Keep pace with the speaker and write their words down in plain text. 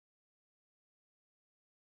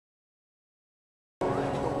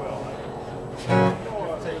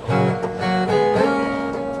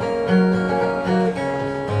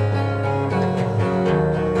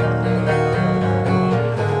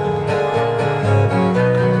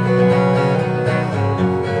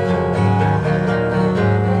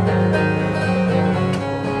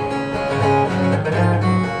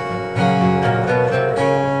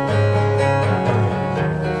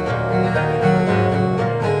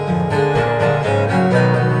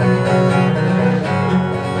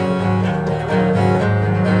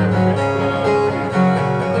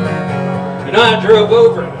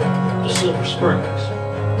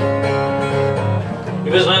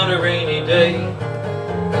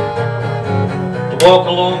walk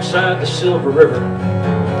alongside the Silver River,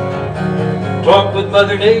 talk with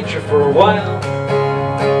Mother Nature for a while.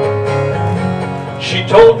 She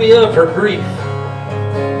told me of her grief,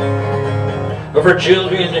 of her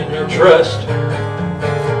children and her trust,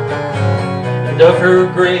 and of her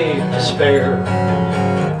grave despair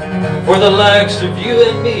for the likes of you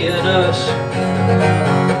and me and us.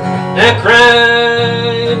 Now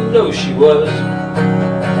crying, no she was,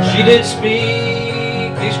 she did speak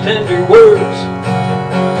these tender words,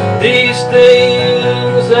 these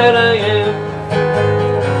things that I am,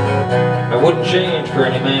 I wouldn't change for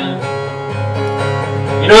any man.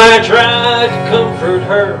 You know, I tried to comfort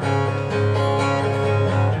her,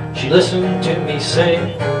 she listened to me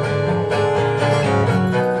sing,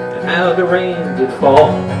 and how the rain did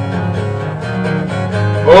fall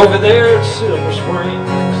over there at Silver Springs.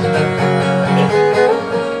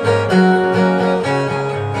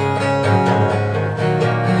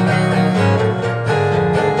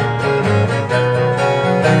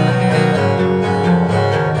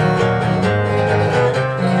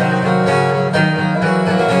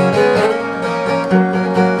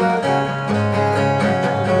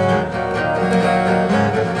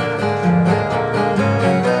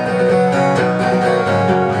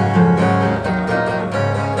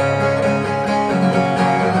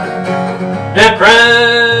 Now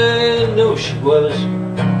crying, no she was,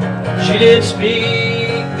 she did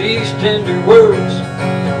speak these tender words,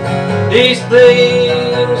 these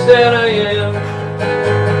things that I am,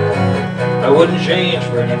 I wouldn't change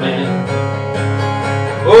for any man.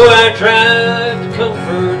 Oh, I tried to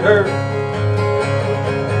comfort her,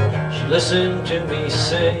 she listened to me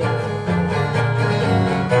sing,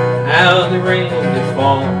 how the rain did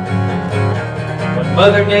fall when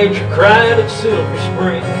Mother Nature cried at Silver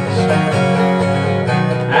Springs.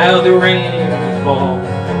 How the rain would fall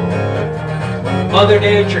when Mother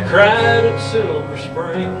Nature cried at Silver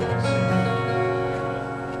Springs.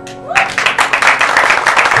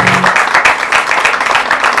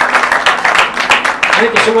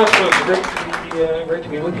 Thank you so much, folks. Great to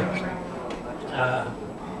be with you.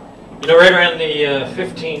 You know, right around the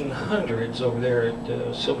 1500s over there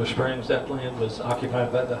at Silver Springs, that land was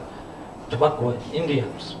occupied by the Tabaqua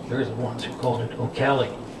Indians. They're the ones who called it Ocali.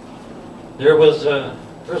 There was a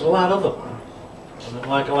lot of them. And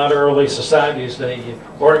like a lot of early societies, they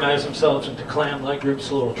organized themselves into clan-like groups,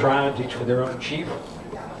 little tribes, each with their own chief.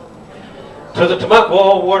 So the Tabaqua,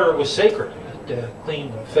 all water was sacred. It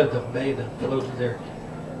cleaned and fed them, bathed them, flowed to their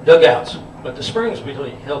dugouts. But the springs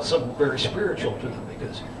really held something very spiritual to them,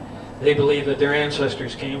 because they believed that their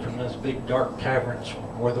ancestors came from those big dark caverns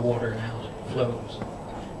where the water now flows.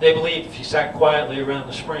 They believed if you sat quietly around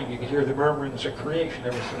the spring, you could hear the murmurings of creation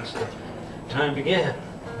ever since the time began.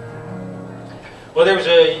 Well, there was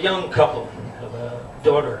a young couple of a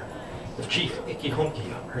daughter of Chief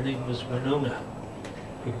Ikihonki. Her name was Winona,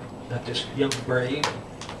 who met this young brave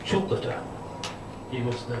Chulkata. He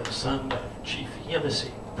was the son of Chief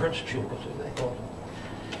Yemisi, Prince Chulkata, they called him.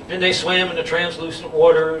 And they swam in the translucent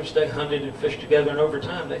waters, they hunted and fished together, and over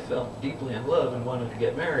time they fell deeply in love and wanted to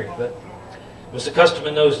get married. But it was the custom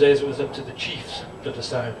in those days, it was up to the chiefs to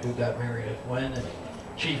decide who got married and when, and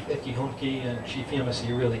Chief Ikihonki and Chief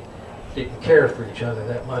Yemisi really didn't care for each other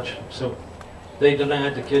that much, so they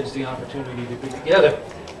denied the kids the opportunity to be together.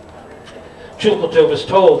 Chulkata was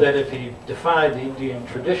told that if he defied the Indian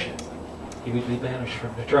tradition, he would be banished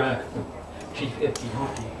from the tribe. Chief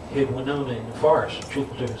Ikihonki hid Winona in the forest.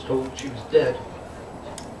 Chulkata was told she was dead.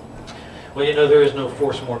 Well, you know, there is no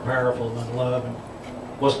force more powerful than love, and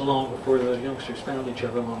it wasn't long before the youngsters found each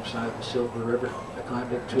other alongside the Silver River. They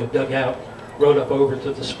climbed into a dugout, rode up over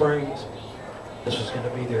to the springs. This was going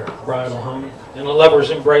to be their bridal home. In a lover's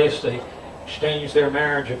embrace, they exchanged their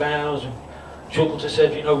marriage vows, and Chulkata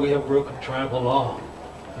said, you know, we have broken tribal law.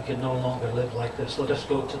 We can no longer live like this. Let us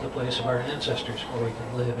go to the place of our ancestors where we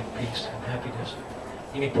can live in peace and happiness.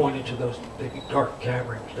 And he pointed to those big dark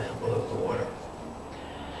caverns down below the water.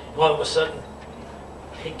 And all of a sudden,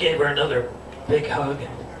 he gave her another big hug,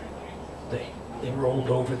 and they rolled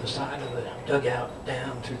over the side of the dugout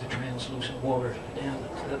down through the translucent water, down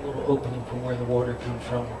to that little opening from where the water comes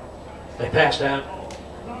from. They passed out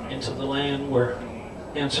into the land where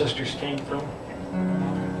ancestors came from.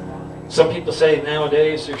 Some people say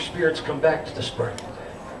nowadays their spirits come back to the spring,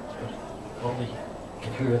 but only you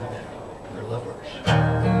can hear them if they're lovers.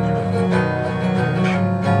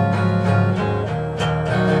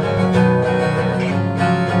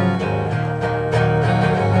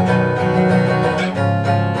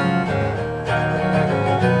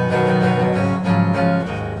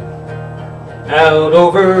 Out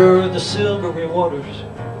over the silvery waters,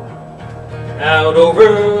 out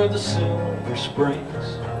over the silvery silver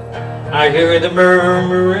springs. I hear the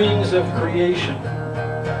murmurings of creation.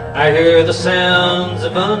 I hear the sounds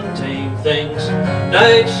of untamed things.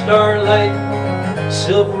 Night starlight,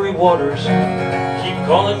 silvery waters keep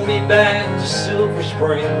calling me back to Silver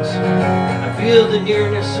Springs. I feel the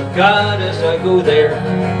nearness of God as I go there.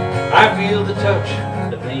 I feel the touch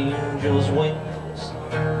of angels' wings.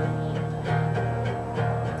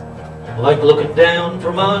 Like looking down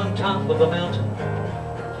from on top of a mountain,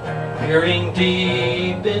 peering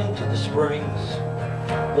deep into the springs.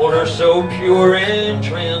 Water so pure and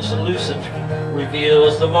translucent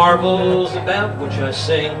reveals the marvels about which I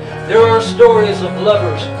sing. There are stories of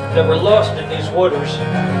lovers that were lost in these waters.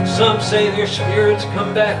 Some say their spirits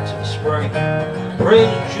come back to the spring.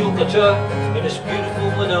 Prince Julkata and his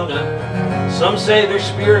beautiful Winona. Some say their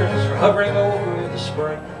spirits are hovering over the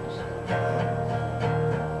springs.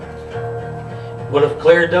 What of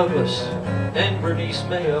Claire Douglas and Bernice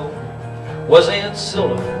Mayo? Was Aunt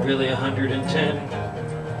Scylla really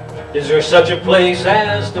 110? Is there such a place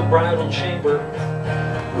as the bridal chamber?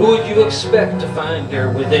 Who would you expect to find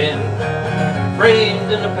there within?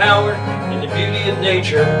 Framed in the power and the beauty of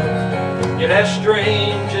nature, yet has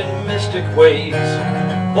strange and mystic ways.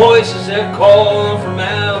 Voices that call from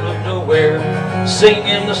out of nowhere,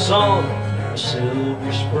 singing the song of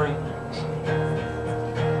Silver Springs.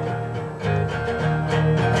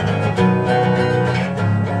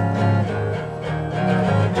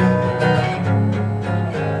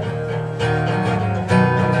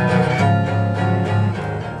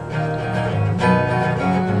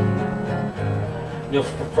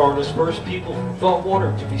 Florida's first people thought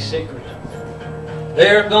water to be sacred.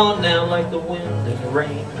 They're gone now like the wind and the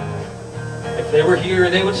rain. If they were here,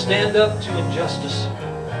 they would stand up to injustice,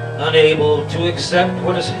 unable to accept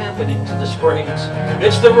what is happening to the springs.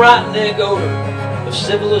 It's the rotten egg odor of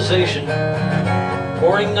civilization,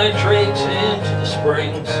 pouring nitrates into the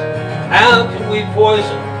springs. How can we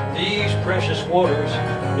poison these precious waters?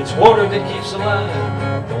 It's water that keeps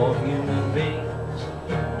alive all human beings.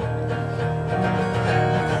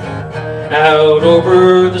 Out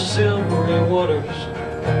over the silvery waters,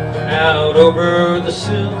 out over the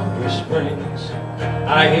silver springs,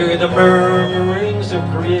 I hear the murmurings of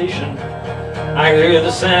creation. I hear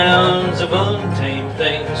the sounds of untamed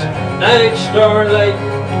things. Night starlight,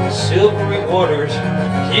 silvery waters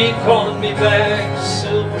keep calling me back to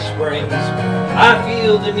Silver Springs. I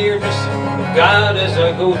feel the nearness of God as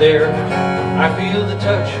I go there. I feel the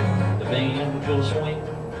touch of angels' wings.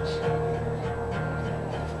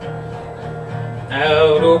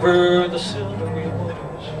 Out over the silvery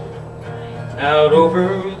waters, out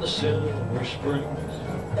over the silver springs.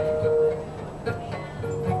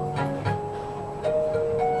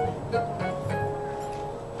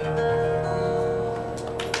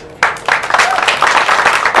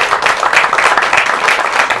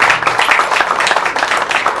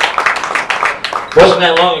 It wasn't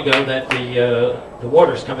that long ago that the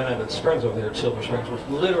waters coming out of the springs over there at Silver Springs was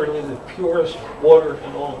literally the purest water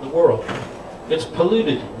in all of the world. It's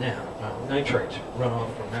polluted now. Nitrates run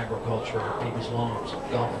off from agriculture, people's lawns,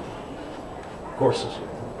 golf courses.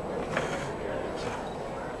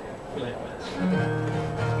 Really a mess.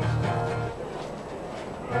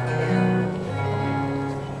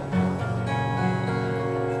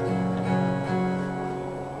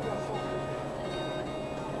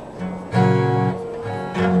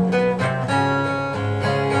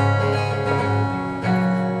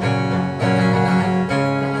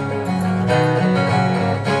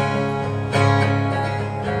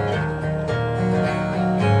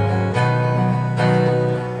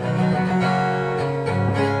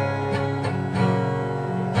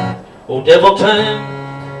 Oh, devil time,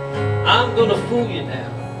 I'm gonna fool you now.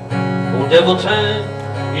 Oh, devil time,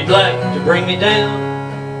 you'd like to bring me down.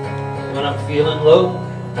 When I'm feeling low,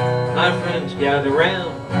 my friends gather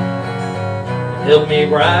round and help me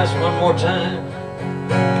rise one more time.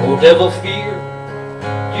 Oh, devil fear,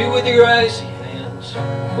 you with your icy hands.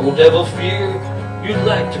 Oh, devil fear, you'd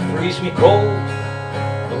like to freeze me cold.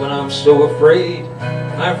 But when I'm so afraid,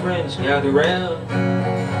 my friends gather round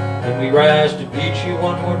and we rise to beat you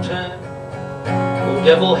one more time. Oh,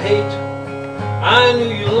 devil hate, I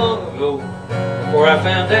knew you long ago, before I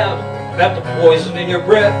found out about the poison in your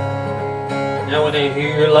breath. Now when they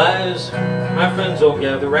hear your lies, my friends all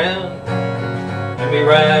gather round, and we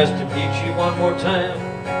rise to beat you one more time.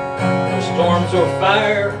 No storms or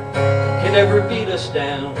fire can ever beat us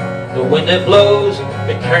down. The wind that blows,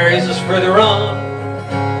 it carries us further on.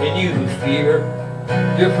 And you who fear,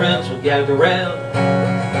 your friends will gather round,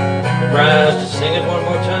 and rise to sing it one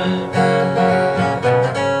more time.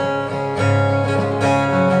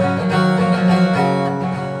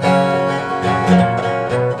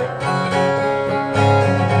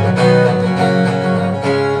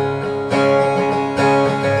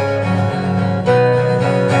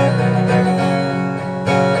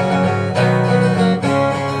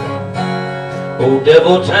 Oh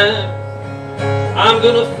devil time, I'm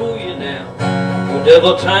gonna fool you now. Oh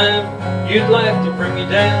devil time, you'd like to bring me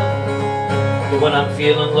down. But when I'm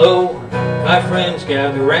feeling low, my friends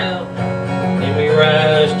gather round, and we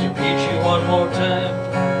rise to beat you one more time.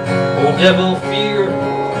 Oh devil fear,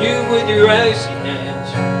 you with your icy hands.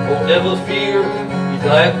 Oh devil fear, you'd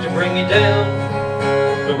like to bring me down.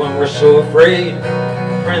 But when we're so afraid,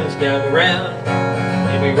 friends gather round,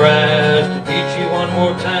 and we rise to beat you one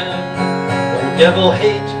more time. Oh devil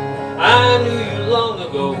hate, I knew you long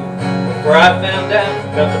ago, before I found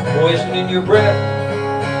out about the poison in your breath.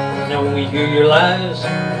 Now when we hear your lies,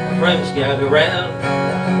 friends gather round,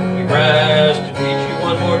 we rise to beat you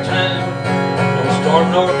one more time. No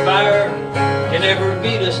storm nor fire can ever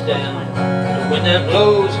beat us down. The wind that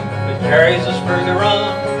blows, it carries us further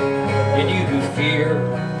on. And you who fear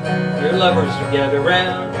your lovers to gather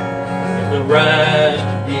round, and we'll rise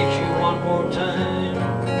to beat you one more time.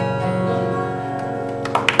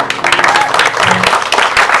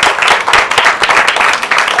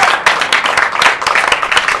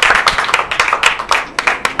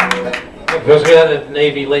 Because we had a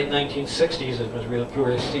Navy late 1960s, it was real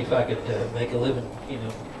curious to see if I could make a living, you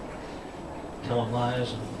know, telling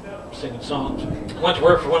lies and singing songs. I went to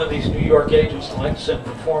work for one of these New York agents that liked to send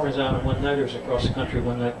performers out on one-nighters across the country.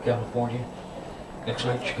 One night in California, next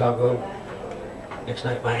night Chicago, next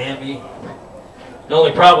night Miami. The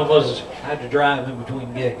only problem was I had to drive in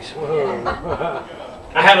between gigs. I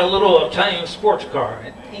had a little Italian sports car,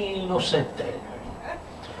 an Innocente. It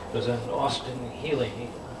was an Austin Healey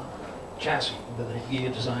chassis with a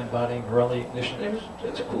Ghia design body and Pirelli ignition.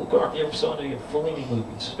 It's a cool car. If you ever saw any of Fellini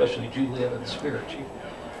movies, especially Juliet and the Spirit,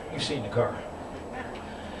 you've seen the car.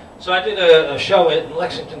 So I did a show in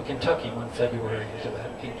Lexington, Kentucky one February. It was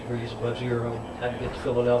about 8 degrees above zero. Had to get to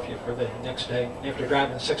Philadelphia for the next day. After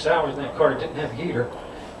driving 6 hours in that car, it didn't have a heater.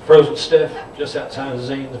 Frozen stiff, just outside of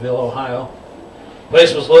Zanesville, Ohio. The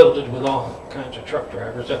place was loaded with all kinds of truck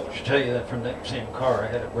drivers. I should tell you that from that same car, I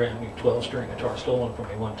had a brand new 12-string guitar stolen from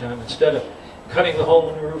me one time. Instead of cutting the hole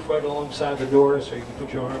in the roof right alongside the door so you can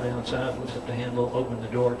put your arm outside, lift up the handle, open the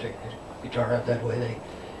door, take the guitar out that way, they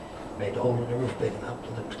made the hole in the roof big enough to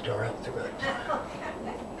lift the guitar out through it.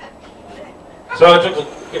 So I took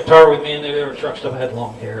the guitar with me, and there were truck stuff. I had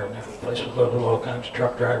long hair, and the place was loaded with all kinds of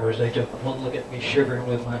truck drivers. They took one look at me shivering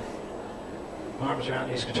with my arms around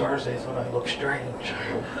these guitars. They thought I looked strange.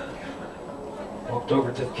 Walked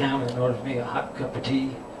over to the counter and ordered me a hot cup of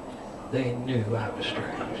tea. They knew I was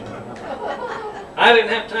strange. I didn't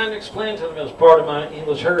have time to explain to them it was part of my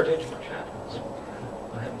English heritage, which happens.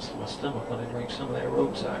 I happens to my stomach when I drink some of that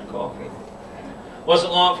roadside coffee.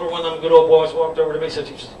 Wasn't long for one of them good old boys walked over to me and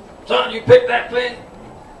said, "Son, you picked that thing?"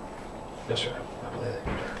 "Yes, sir. I play that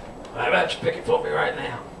guitar." "How about you pick it for me right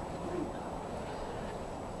now?"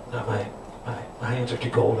 "No, my hands are too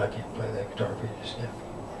cold. I can't play that guitar for you just now."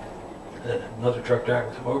 Then another truck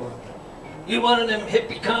driver come over. "You one of them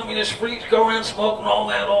hippie communist freaks go around smoking all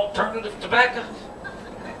that alternative tobacco?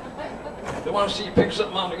 They want to see you pick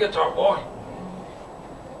something on the guitar, boy."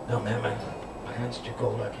 "No, man, my hands are too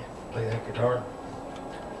cold. I can't play that guitar."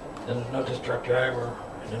 Then another truck driver,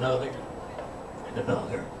 and another, and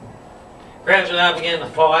another. Gradually, I began to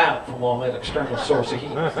fall out from all that external source of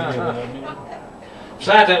heat.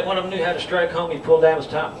 Besides that, one of them knew how to strike home. He pulled out his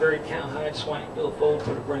top buried cowhide swank billfold,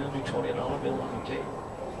 put a brand new $20 bill on the table.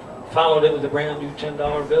 Followed it with a brand new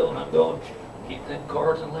 $10 bill, and I'm going, keep them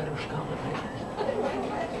cards and letters coming, man.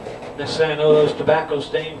 Next thing I know, those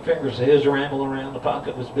tobacco-stained fingers of his ramble around the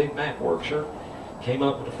pocket of his Big Mac work shirt. Came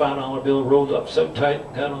up with a $5 bill rolled up so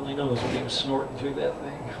tight, God only knows what he was snorting through that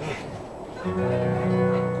thing.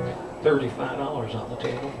 $35 on the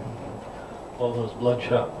table. All those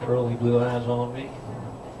bloodshot, pearly blue eyes on me.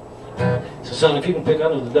 So, son, if you can pick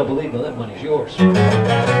under the double eagle, that money's yours.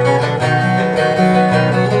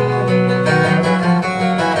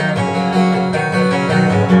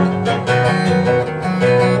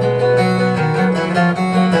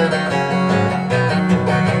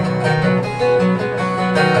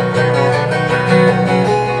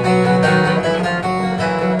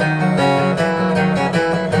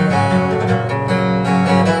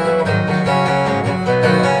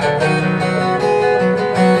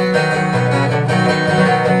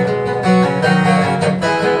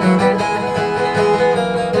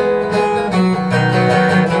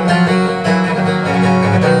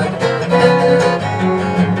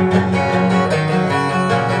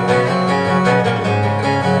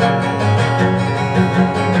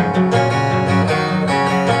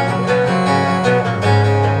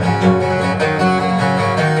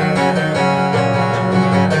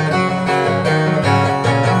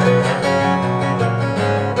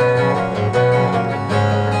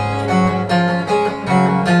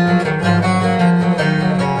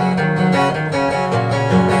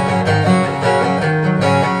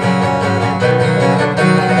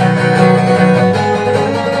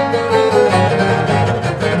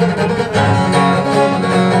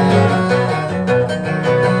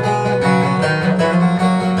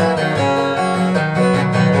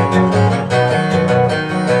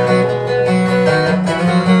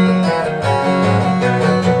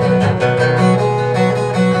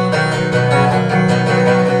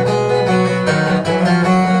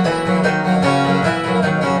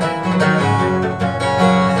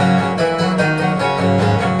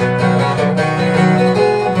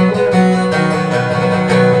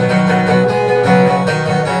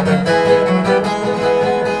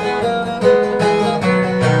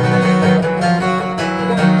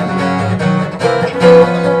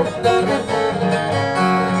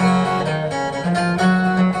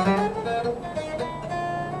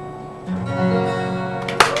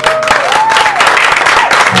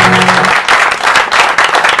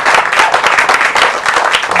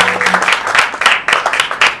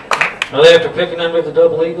 picking under the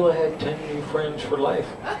double eagle, I had 10 new friends for life.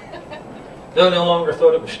 Though I no longer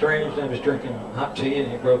thought it was strange, I was drinking hot tea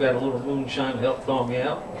and he broke out a little moonshine to help thaw me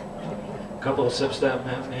out. A couple of sips of that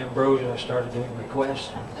Mountain Ambrosia, I started doing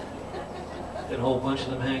requests. Did a whole bunch of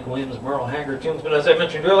them Hank Williams, Merle Haggard tunes, but as I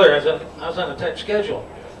mentioned earlier, I was on a tight schedule.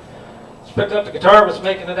 Just picked up the guitar, was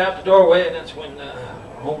making it out the doorway, and that's when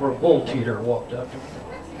Homer Bull Teeter walked up to me.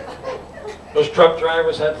 Those truck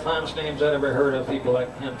drivers had the finest names I'd ever heard of, people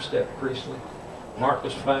like Hempstead Priestley,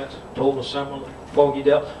 Marcus Fax, Tola Summerlin, Foggy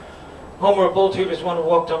Dell. Homer Bull Teeter's one who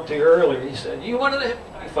walked up to you earlier. He said, "You one of them?"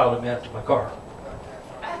 He followed me out to my car.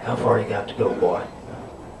 "How far you got to go, boy?"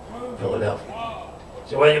 "Philadelphia." I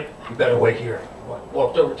said, "Well, you better wait here."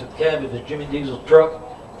 Walked over to the cab of the Jimmy Diesel's truck,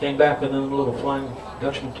 came back with a little Flying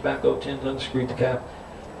Dutchman tobacco tin, unscrewed the cap,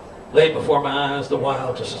 laid before my eyes the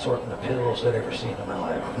wildest assortment of pills I'd ever seen in my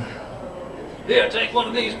life. "Here, take one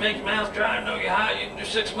of these, make your mouth dry, and know you're high. You can do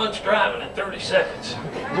 6 months driving in 30 seconds.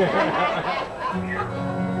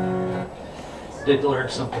 Did learn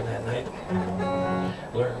something that night.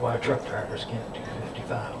 Learned why truck drivers can't do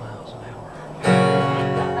 55 miles an hour.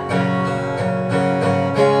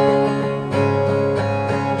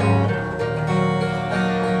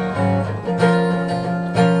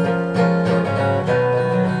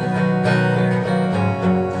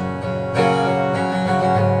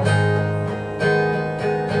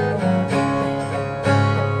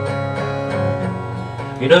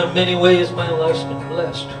 You know, in many ways my life's been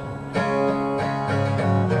blessed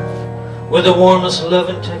with the warmest love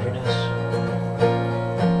and tenderness.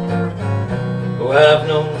 Oh, I've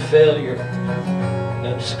known failure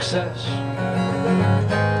and success,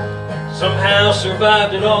 somehow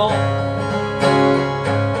survived it all.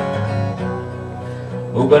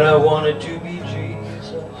 Oh, but I wanted to be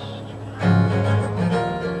Jesus.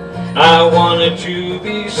 I wanted to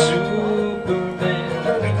be Superman,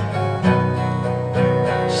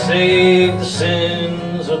 save the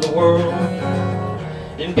sins of the world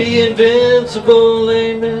and be invincible,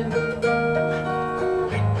 amen.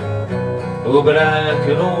 Oh, but I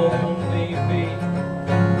could only be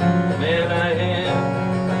the man I am.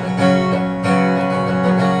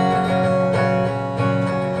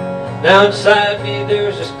 Now inside me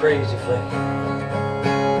there's this crazy flame,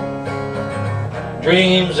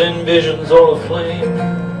 dreams and visions all aflame.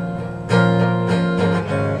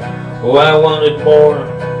 Oh, I wanted more,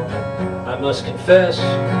 I must confess,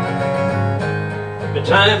 but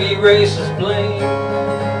time erases blame.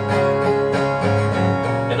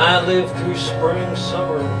 And I lived through spring,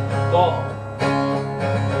 summer, fall.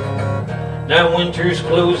 Now winter's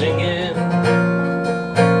closing in.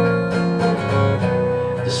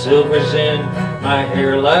 The silver's in my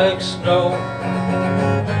hair like snow.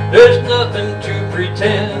 There's nothing to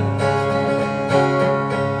pretend.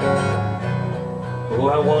 Oh,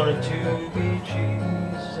 I wanted to be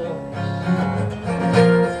Jesus,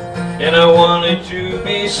 and I wanted to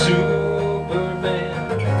be Superman,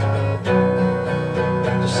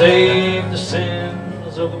 to save the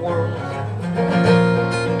sins of the world,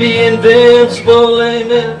 be invincible,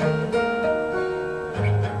 amen.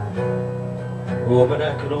 Oh, but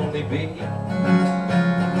I could only be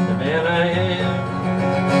the man I am.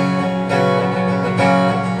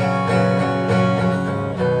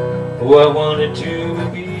 Oh, I wanted to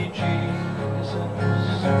be Jesus,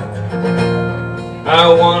 I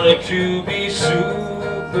wanted to be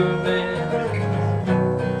Superman,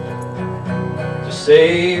 to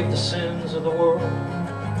save the sins of the world,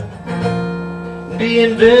 be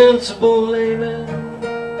invincible, amen.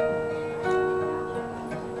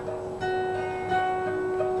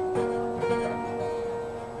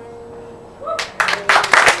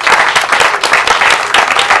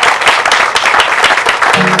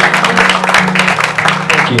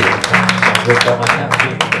 Thank you. Sounds like I might have to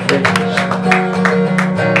the phrases.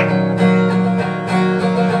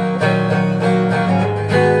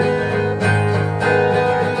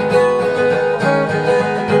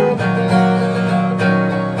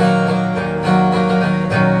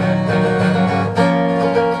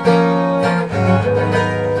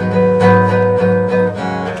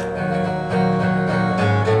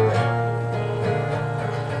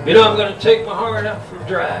 You know, I'm going to take my heart out for a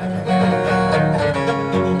drive.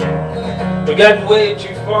 We've gotten way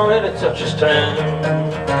too far at a touch this time.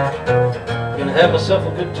 Gonna have myself a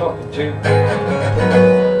good talking to.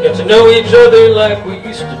 Get to know each other like we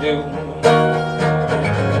used to do.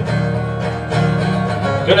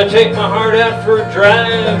 Gonna take my heart out for a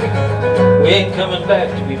drive. We ain't coming back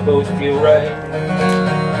till we both feel right.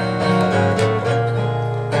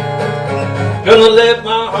 Gonna let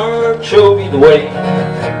my heart show me the way.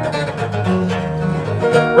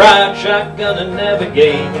 Ride shotgun and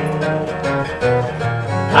navigate.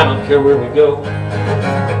 I don't care where we go,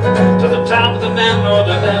 to the top of the mountain or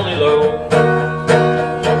the valley low.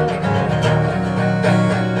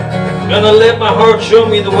 Gonna let my heart show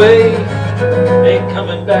me the way, ain't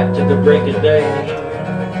coming back to the break of day.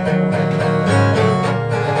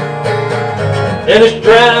 And it's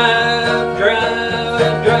drive,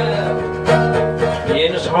 drive, drive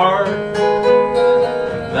in his heart,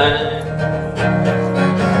 mine.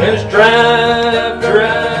 And it's drive,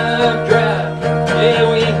 drive, drive, yeah,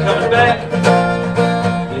 we ain't coming back,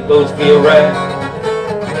 we both feel right.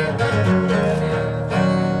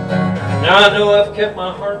 Now I know I've kept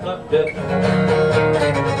my heart locked up,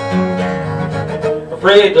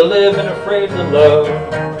 afraid to live and afraid to love.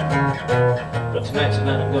 But tonight's the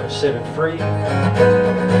night I'm gonna set it free,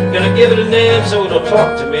 gonna give it a name so it'll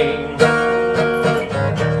talk to me.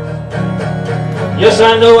 Yes,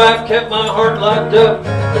 I know I've kept my heart locked up,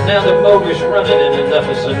 but now the motor's running and enough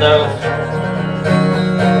is enough.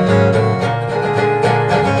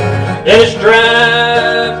 And it's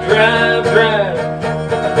drive, drive, drive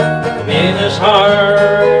in this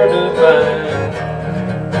heart of mine.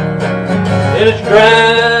 And it's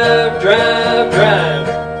drive, drive, drive,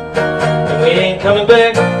 and we ain't coming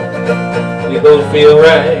back, we both feel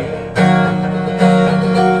right.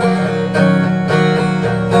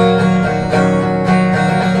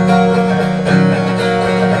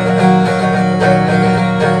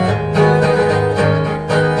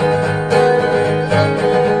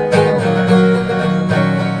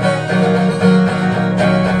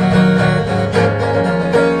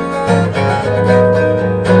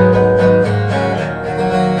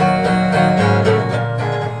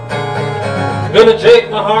 Gonna take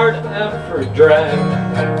my heart out for a drive.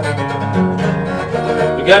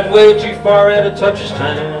 We got way too far out of touch this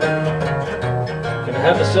time. Gonna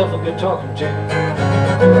have myself a good talking to,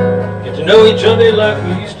 get to know each other like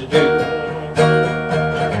we used to do.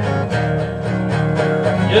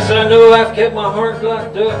 Yes, I know I've kept my heart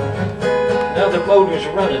locked up, now the motor's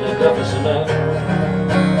running, enough is enough.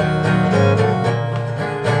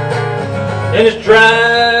 And it's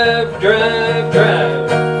drive, drive, drive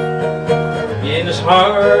in this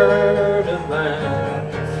heart of mine.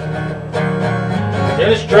 And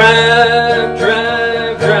it's drive,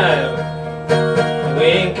 drive, drive, and we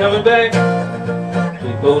ain't coming back,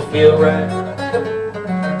 we both feel right.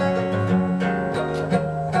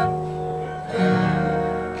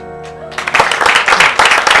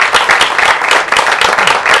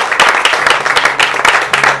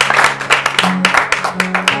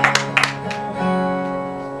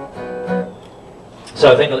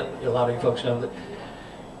 So I think a lot of you folks know that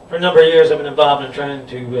for a number of years I've been involved in trying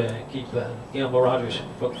to keep Gamble Rogers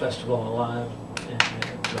Folk Festival alive and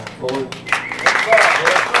going forward.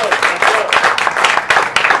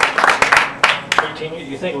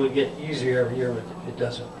 You think it would get easier every year, but it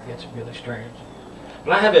doesn't. It gets really strange.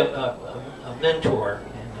 But I have a mentor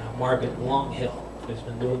in Margaret Longhill, who's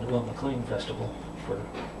been doing the Will McLean Festival for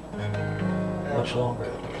much longer.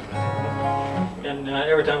 And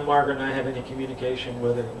every time Margaret and I have any communication,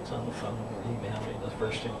 whether it's on the phone or email, the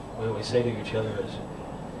first thing we always say to each other is,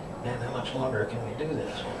 man, how much longer can we do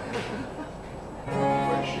this?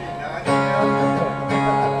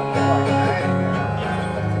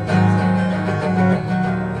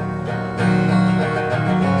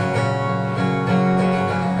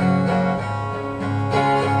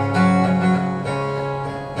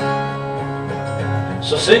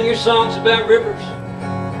 So sing your songs about rivers,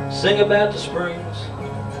 sing about the springs,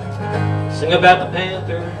 sing about the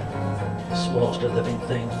panther, the smallest of living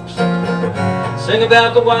things. Sing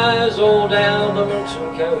about the wise old owl, the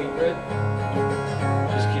lonesome cow you bred.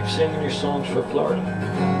 Just keep singing your songs for Florida.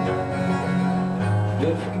 Do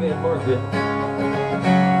it for me and Margaret.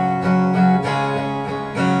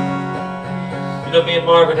 You know, me and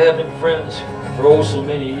Margaret have been friends for oh so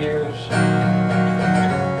many years.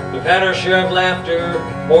 We've had our share of laughter,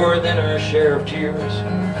 more than our share of tears.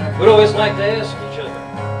 We'd always like to ask each other,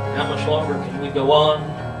 how much longer can we go on,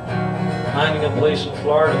 finding a place in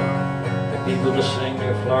Florida for people to sing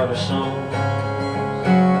their Florida song.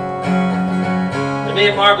 And me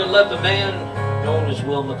and Margaret left a man known as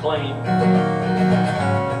Will McLean.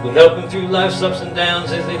 We helped him through life's ups and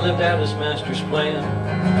downs as he lived out his master's plan.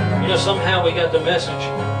 You know, somehow we got the message.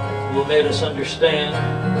 Will made us understand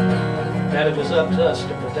that it was up to us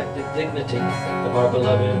to protect the dignity of our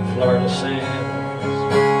beloved Florida sands.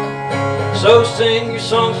 So sing your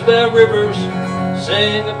songs about rivers,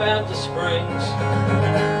 sing about the springs,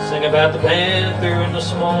 sing about the panther and the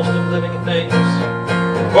smallest of living things.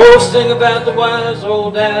 Oh, sing about the wise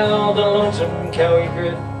old owl, the lonesome cow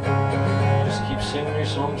egret. Just keep singing your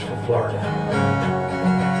songs for Florida.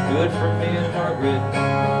 Do it for me and Margaret.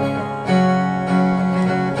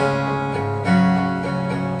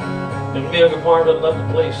 And me and Margaret loved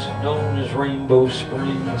the place known as Rainbow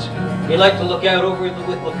Springs. We liked to look out over the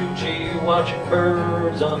Withlacoochee, watching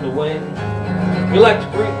birds on the wing. We liked to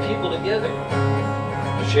bring people together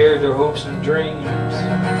to share their hopes and dreams.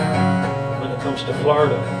 When it comes to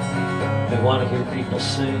Florida, we want to hear people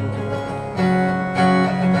sing.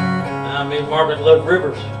 Me and Margaret love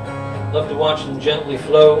rivers, love to watch them gently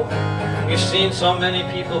flow. We've seen so many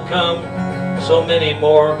people come, so many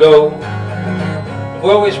more go. We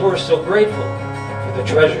always were so grateful for the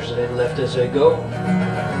treasures they left as they go.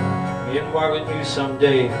 Me and Margaret knew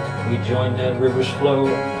someday we'd join that river's flow.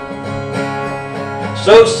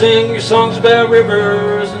 So sing your songs about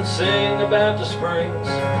rivers and sing about the springs.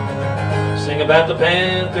 Sing about the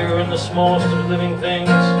panther and the smallest of living things.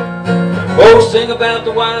 Oh, sing about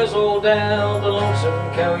the wise old owl, the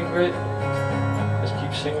lonesome cowie grit. Just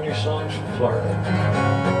keep singing your songs from Florida.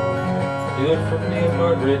 Do it for me and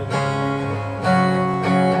Margaret.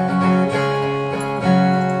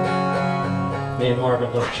 Me and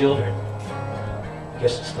Margaret love children. I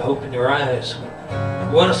guess it's the hope in their eyes.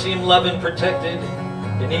 We want to see them loved and protected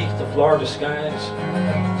beneath the Florida skies.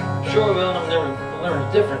 Sure, we'll never learn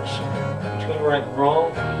the difference between right and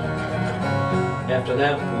wrong. After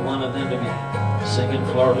that, we wanted them to be singing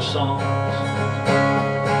Florida songs.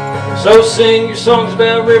 So sing your songs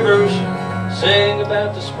about rivers, sing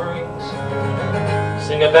about the springs,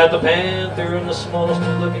 sing about the panther and the smallest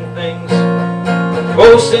of living things.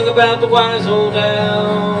 Oh, sing about the wise old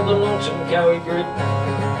owl, the lonesome cowie grit.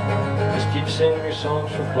 Just keep singing your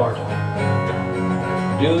songs from Florida.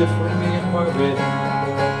 Do it for me and Margaret.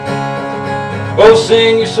 Oh,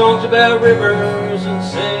 sing your songs about rivers and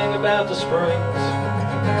sing about the springs.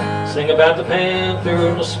 Sing about the panther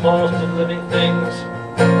and the smallest of living things.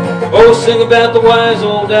 Oh, sing about the wise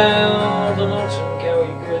old owl, the lonesome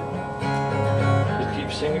cowie grit. Just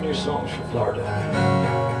keep singing your songs from Florida.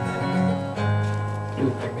 Do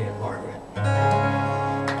it for me and Margaret.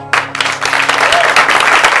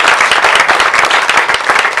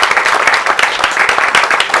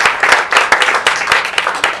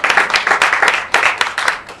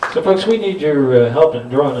 So folks, we need your help in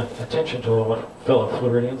drawing attention to what fellow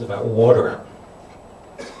Floridians about water.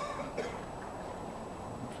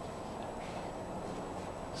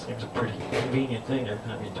 Seems a pretty convenient thing every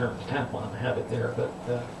time you turn the tap on and have it there, but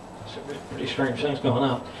some pretty strange things going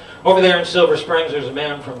on. Over there in Silver Springs, there's a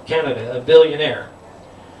man from Canada, a billionaire,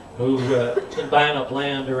 who's been buying up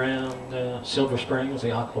land around Silver Springs, the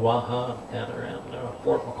Ocklawaha, and around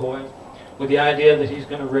Fort McCoy, with the idea that he's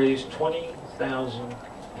going to raise 20,000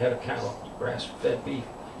 head of cattle, grass-fed beef,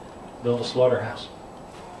 build a slaughterhouse.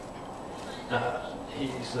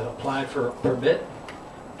 He's applied for a permit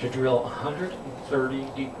to drill 130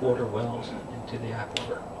 deep water wells into the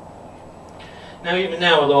aquifer. Now, even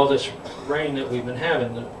now, with all this rain that we've been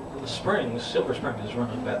having, the springs, Silver Springs is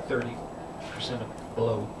running about 30%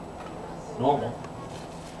 below normal.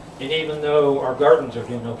 And even though our gardens are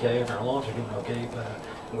doing okay and our lawns are doing okay,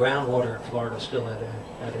 groundwater in Florida is still at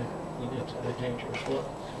a dangerous flow.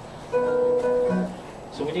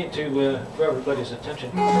 So we need to draw everybody's attention.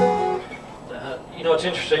 You know, it's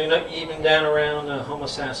interesting, even down around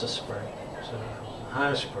Homosassa Springs,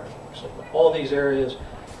 High Springs, all these areas,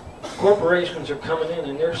 corporations are coming in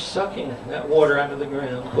and they're sucking that water out of the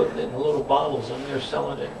ground, putting it in little bottles, and they're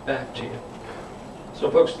selling it back to you. So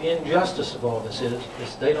folks, the injustice of all this is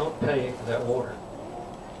they don't pay for that water.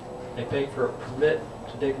 They pay for a permit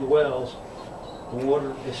to dig the wells. The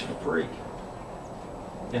water is free.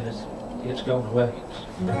 And it's going away.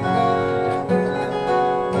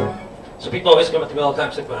 So people always come up to me all the time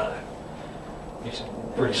and say, well, you're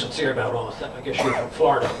pretty sincere about all this stuff. I guess you're from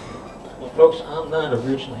Florida. Well, folks, I'm not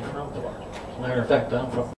originally from Florida. As a matter of fact, I'm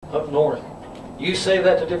from up north. You say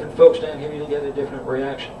that to different folks down here, you'll get a different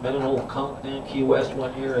reaction. Met an old conk down Key West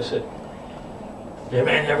one year. I said, yeah,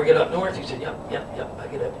 man, you ever get up north? He said, yep. I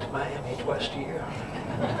get up to Miami twice a year.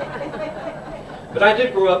 But I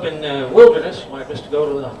did grow up in wilderness. I used to go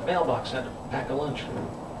to the mailbox and pack a lunch.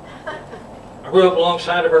 I grew up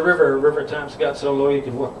alongside of a river. A river at times got so low you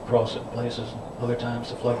could walk across it in places. Other times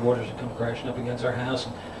the floodwaters would come crashing up against our house.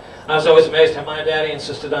 And I was always amazed how my daddy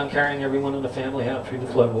insisted on carrying everyone in the family out through the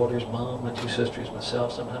floodwaters. Mom, my two sisters,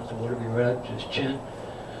 myself. Sometimes the water would be right up to his chin.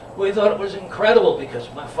 We thought it was incredible because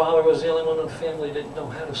my father was the only one in the family that didn't know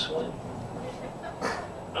how to swim.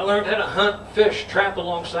 I learned how to hunt, fish, trap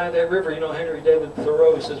alongside that river. You know, Henry David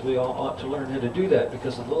Thoreau says we all ought to learn how to do that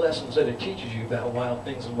because of the lessons that it teaches you about wild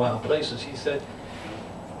things and wild places. He said,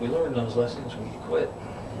 we learn those lessons when you quit.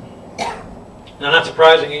 Now, not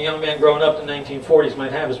surprising, a young man growing up in the 1940s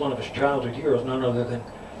might have as one of his childhood heroes none other than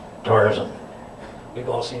Tarzan. We've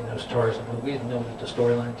all seen those Tarzan movies and know that the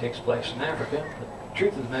storyline takes place in Africa. But the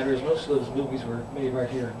truth of the matter is most of those movies were made right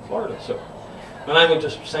here in Florida. So when I moved to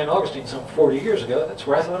St. Augustine some 40 years ago, that's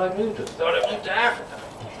where I thought I moved to. I thought I moved to Africa.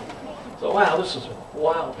 So wow, this is a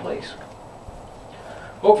wild place.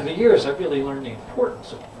 Over the years, I've really learned the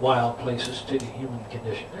importance of wild places to the human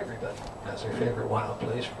condition. Everybody has their favorite wild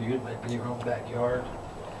place. For you, it might be your own backyard,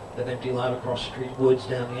 that empty lot across the street, woods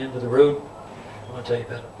down the end of the road. I want to tell you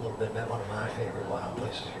about a little bit about one of my favorite wild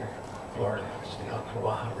places here in Florida. It's the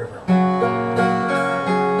Ocklawaha River.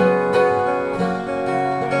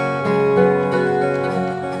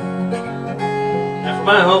 Now, from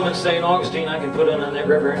my home in St. Augustine, I can put in on that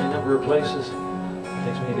river any number of places. It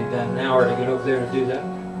takes maybe about an hour to get over there to do that.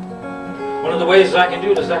 One of the ways I can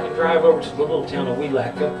do it is I can drive over to the little town of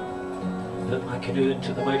Welaka, put my canoe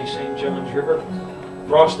into the mighty St. John's River,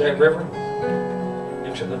 cross that river,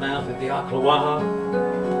 enter the mouth of the Ocklawaha.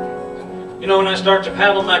 You know, when I start to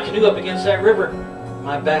paddle my canoe up against that river,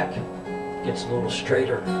 my back gets a little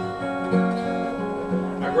straighter.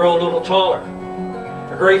 I grow a little taller.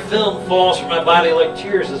 A gray film falls from my body like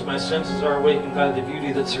tears as my senses are awakened by the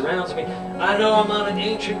beauty that surrounds me. I know I'm on an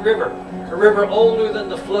ancient river, a river older than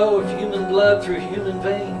the flow of human blood through human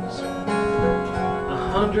veins.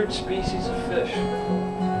 100 species of fish,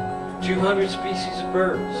 200 species of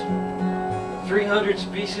birds, 300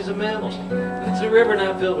 species of mammals. It's a river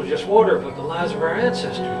not filled with just water, but the lives of our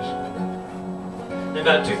ancestors. And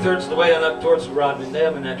about 2/3 of the way on up towards the Rodman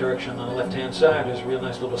Dam in that direction on the left-hand side, there's a real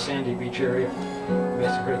nice little sandy beach area.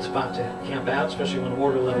 It's a great spot to camp out, especially when the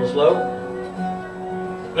water level is low.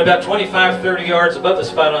 And about 25-30 yards above the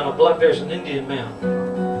spot on a bluff, there's an Indian mound.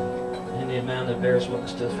 An Indian mound that bears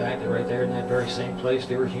witness to the fact that right there in that very same place,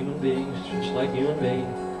 there were human beings, just like you and me,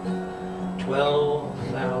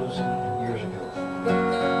 12,000 years ago.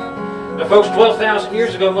 Now folks, 12,000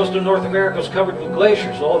 years ago, most of North America was covered with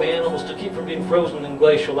glaciers. All the animals to keep from being frozen in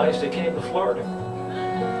glacial ice, they came to Florida.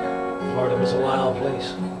 Florida was a wild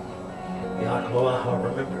place. The Ocklawaha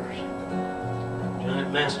remembers.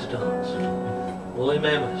 Giant mastodons, woolly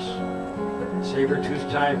mammoths, saber-toothed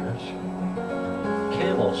tigers,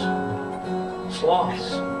 camels,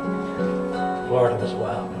 sloths. Florida was a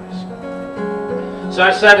wild place. So I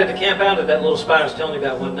decided to camp out at that little spot I was telling you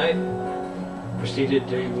about one night. Proceeded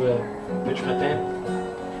to pitch my tent,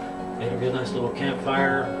 made a real nice little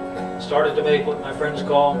campfire, started to make what my friends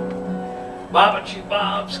call Barbecue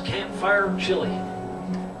Bob's Campfire Chili,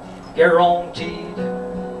 guaranteed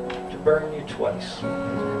to burn you twice.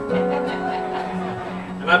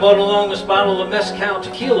 And I brought along this bottle of mezcal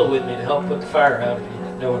tequila with me to help put the fire out, if you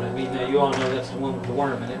know what I mean. Now you all know that's the one with the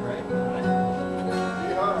worm in it, right?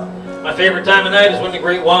 My favorite time of night is when the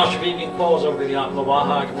great wash of evening falls over the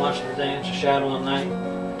Ocklawaha. I can watch the dance, a shadow of night.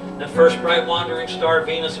 That first bright wandering star,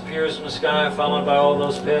 Venus, appears in the sky, followed by all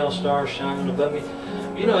those pale stars shining above me.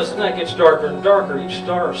 You know, as the night gets darker and darker, each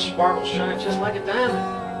star sparkles, shines just like a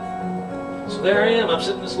diamond. So there I am. I'm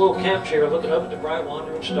sitting in this little camp chair, looking up at the bright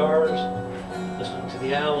wandering stars, listening to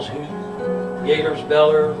the owls hoot, gators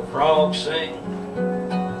beller, the frogs sing.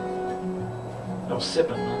 I was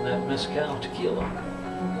sipping on that mezcal tequila,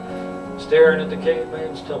 staring at the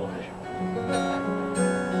caveman's television.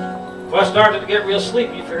 Well, I started to get real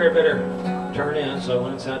sleepy. Figured I better turn in, so I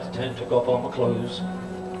went inside the tent, took off all my clothes,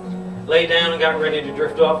 lay down and got ready to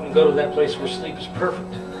drift off and go to that place where sleep is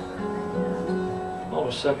perfect. All of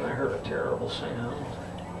a sudden I heard a terrible sound.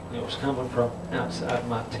 It was coming from outside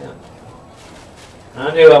my tent.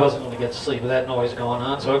 I knew I wasn't going to get to sleep with that noise going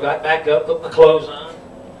on, so I got back up, put my clothes on,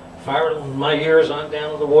 fired my ears on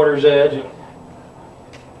down to the water's edge, and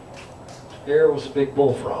there was a big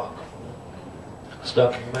bullfrog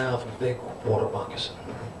stuck in the mouth of a big water moccasin.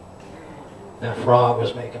 That frog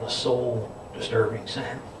was making a soul-disturbing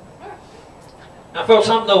sound. Now, folks,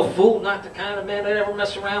 I'm no fool, not the kind of man that ever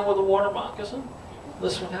mess around with a water moccasin.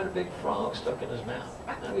 This one had a big frog stuck in his mouth.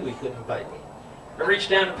 I knew he couldn't bite me. I reached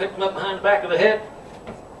down and picked him up behind the back of the head.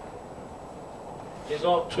 He's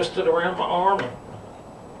all twisted around my arm and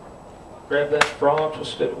grabbed that frog,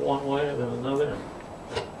 twisted it one way and then another.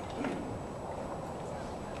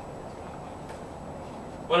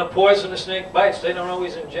 When a poisonous snake bites, they don't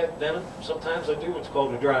always inject venom. Sometimes they do what's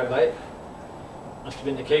called a dry bite. Must have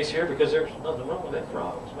been the case here because there's nothing wrong with that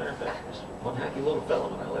frog. As a matter of fact, there's one happy little fellow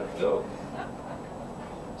when I let him go.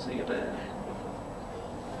 See you there.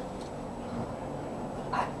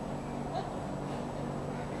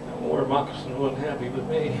 That water moccasin wasn't happy with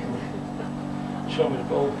me. Showed me the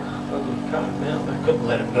gold ugly cotton mouth. I couldn't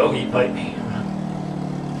let him go. He'd bite me.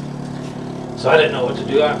 So I didn't know what to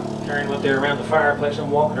do. I carrying them up there around the fireplace. I'm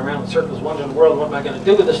walking around in circles, wondering in the world, what am I going to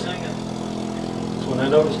do with this thing? And that's when I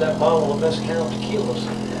noticed that bottle of mezcal tequila.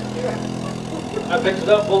 I picked it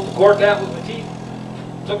up, pulled the cork out with my teeth,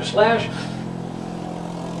 took a slash,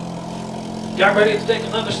 got ready to take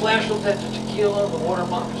another slash, looked at the tequila, the water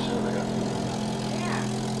moccasin.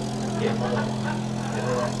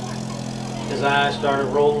 His eyes started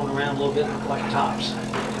rolling around a little bit like tops.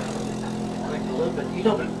 Like a little bit, you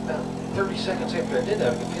know, but about 30 seconds after I did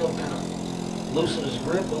that, I could feel him kind of loosen his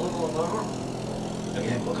grip a little on my arm. I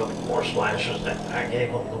gave him a couple more slashes, and I gave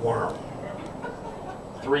him the worm.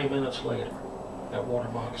 3 minutes later, that water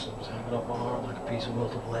moccasin was hanging up my arm like a piece of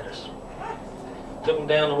wilted lettuce. Took him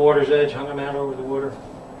down the water's edge, hung him out over the water,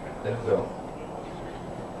 let him go.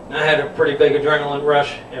 I had a pretty big adrenaline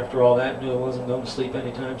rush after all that. Knew I wasn't going to sleep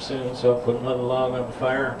anytime soon, so I put another log on the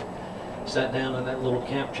fire, sat down in that little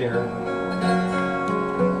camp chair,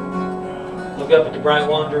 looked up at the bright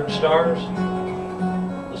wandering stars,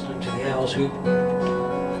 listening to the owls hoot,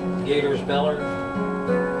 the gators beller,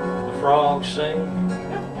 the frogs sing.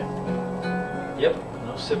 Yep, and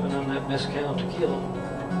I was sipping on that mezcal tequila.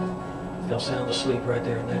 Fell sound asleep right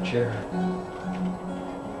there in that chair.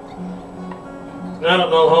 I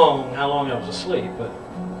don't know how long I was asleep, but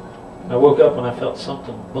I woke up and I felt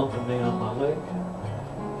something bumping me on my leg.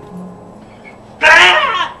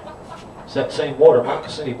 Ah! It's that same water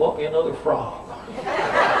moccasin. He bought me another frog.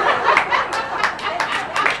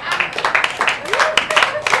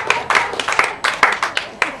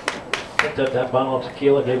 Picked up that bottle of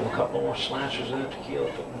tequila, gave him a couple more slashes of that tequila,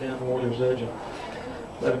 took him down the water's edge, and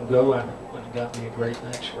let him go. I went and got me a great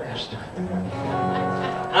night's rest.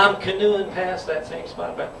 I'm canoeing past that same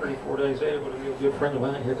spot about 34 days later with a real good friend of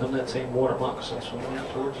mine. Here come that same water moccasin swimming out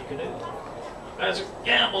towards the canoe. That's a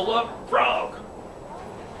gamble of frog.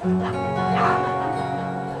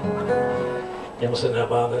 Gamble said, "Now,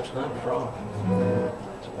 Bob, that's not a frog.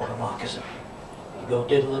 It's a water moccasin. You go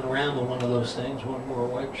diddling around with one of those things, one more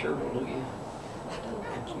white shirt will do you.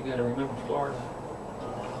 So you got to remember Florida. It's a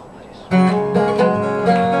wild place."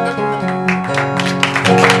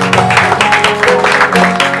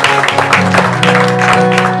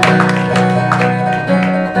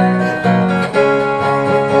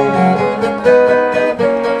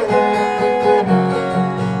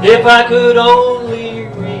 If I could only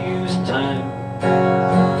reuse time,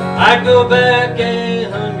 I'd go back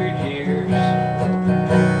 100 years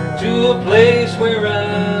to a place where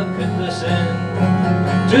I could listen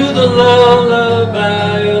to the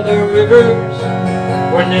lullaby of the rivers,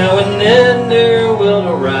 where now and then there will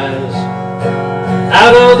arise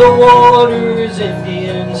out of the waters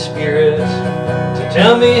Indian spirits to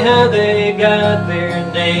tell me how they got their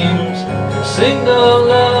names, to sing the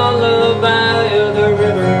lullaby of the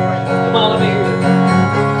river. Come on, let me hear it.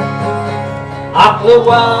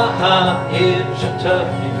 Ocklawaha is a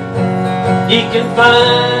toughie, he can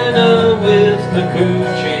find her with the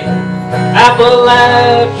coochie.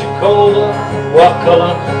 Apalachicola,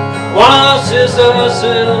 Wakala,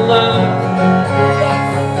 Wassizasilla,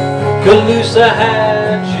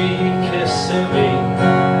 Calusahatchee, Kissimmee,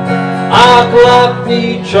 Ocklawny,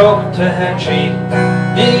 Choctawhatchee,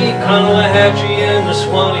 the Conlahatchee, and the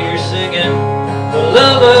Swanee are singing the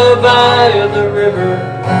lullaby of the river.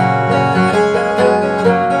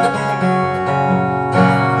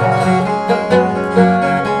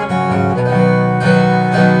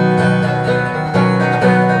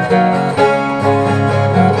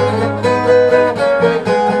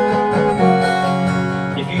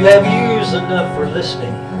 If you have ears enough for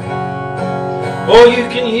listening, or you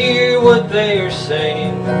can hear what they are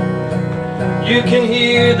saying, you can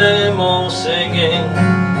hear them all singing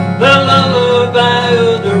the lullaby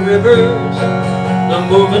of the rivers. The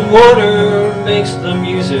moving water makes the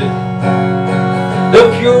music, the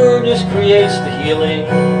pureness creates the healing,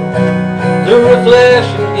 the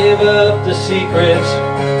reflection give up the secrets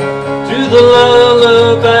to the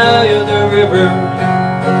lullaby of the river.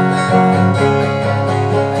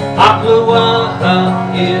 Ocklawaha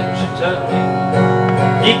is a toughie,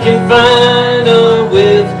 he can find her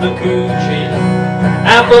with the coochie.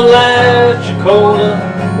 Apalachicola,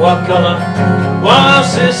 Wakala,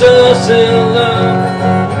 Wassizasilla,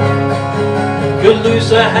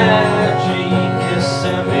 Calusahatchee,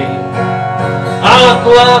 Kissimmee,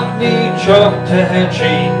 Ocklawny,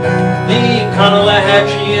 Choctawhatchee, the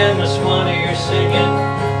Conlahatchee, and the Swanee are singing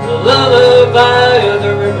the lullaby of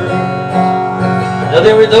the river. Now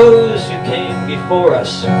there were those who came before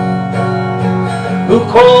us, who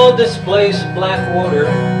called this place Blackwater,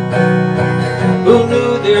 who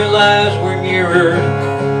knew their lives were mirrored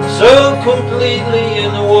so completely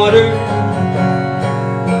in the water.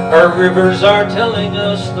 Our rivers are telling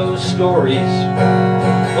us those stories,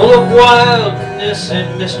 full of wildness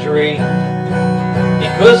and mystery,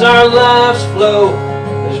 because our lives flow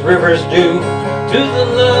as rivers do to the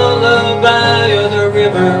lullaby of the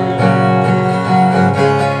river.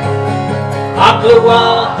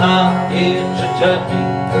 Ocklawaha in Kentucky,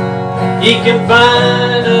 he can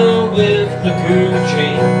find her with the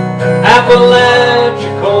coochie.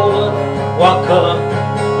 Apalachicola, Waka,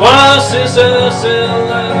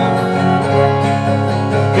 Wasisasilla,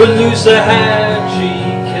 Caloosahatchee,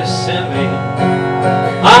 Kissimmee,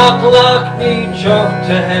 Ocklawaha,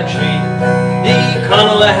 Choctawhatchee, the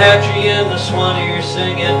Conalahatchee and the Swanee are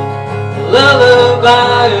singing the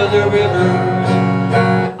lullaby of the rivers.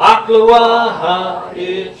 Ocklawaha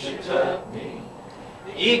in Kentucky,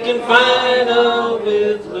 you can find her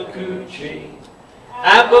with the coochie.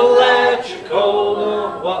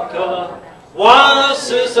 Apalachicola, Waka,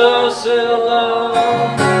 Wasisasilla,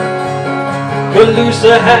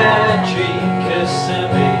 Caloosahatchee,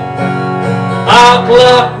 Kissimmee,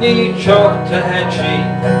 Ocklawaha, Choctawhatchee,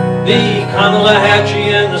 the Conalahatchee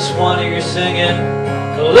and the Swanee are singing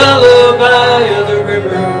the lullaby of the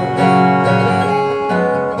river.